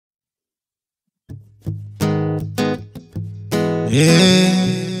Yeah,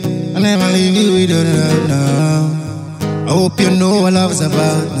 I never leave you without a doubt now. I hope you know what love's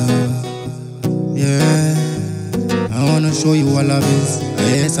about now. Yeah, I wanna show you what love is.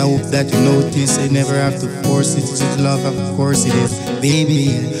 Yes, I hope that you notice. I never have to force it. It's love, of course it is.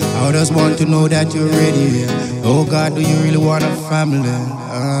 Baby, I just want to know that you're ready. Oh God, do you really want a family?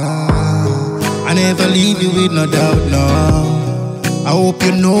 I never leave you with no doubt, no. I hope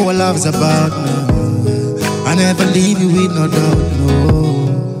you know what love's about now. I never leave you with no doubt,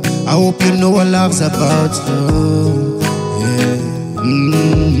 no. I hope you know what love's about, no. Yeah.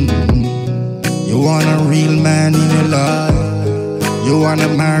 You want a real man in your life. You wanna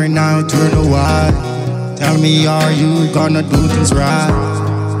marry now, turn the wild. Tell me, are you gonna do things right?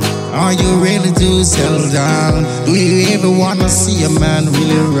 Are you ready to settle down? Do you ever wanna see a man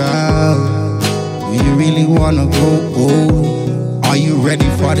really around? Do you really wanna go old? Are you ready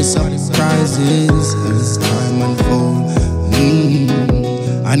for the surprises as time unfolds?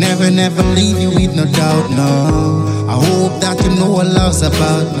 I never leave you with no doubt, no. I hope that you know what love's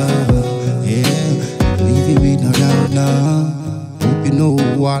about now. Yeah, leave you with no doubt now. Hope you know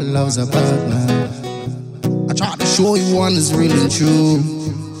what love's about now. I try to show you one is real and true.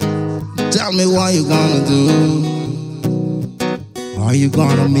 Tell me what you gonna do. Are you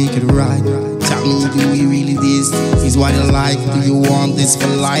gonna make it right? Tell me, do you really this? Is what you like? Do you want this for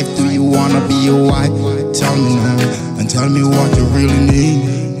life? Do you wanna be your wife? Tell me now, and tell me what you really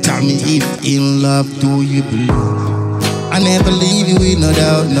need. Tell me if in love do you believe? I never leave you with no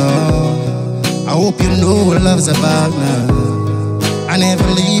doubt, no. I hope you know what love's about now. I never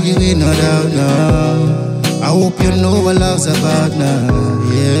leave you with no doubt, no. I hope you know what love's about now.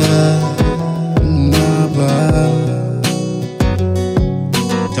 Yeah.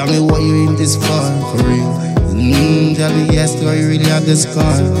 Tell me what you in this for real. Tell me yes, do you really have the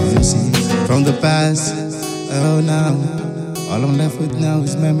scar? You see, from the past, oh now, all I'm left with now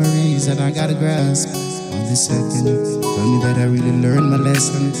is memories that I gotta grasp. On this second, tell me that I really learned my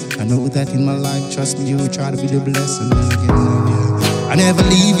lesson. I know that in my life, trust me, you will try to be the blessing. I never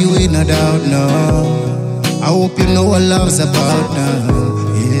leave you with no doubt, no. I hope you know what love's about now.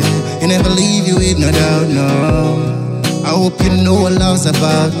 Yeah, I never leave you with no doubt, no. I hope you know what love's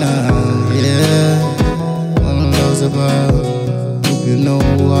about now, yeah. What love's about. Hope you know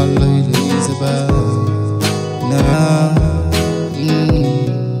what love is about now.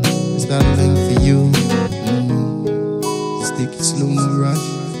 It's that thing for you. Just take it slow, no rush.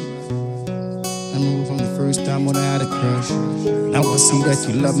 I remember from the first time when I had a crush. Now I see that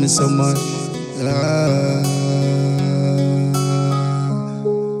you love me so much. I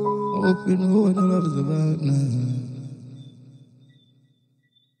hope you know what love is about now.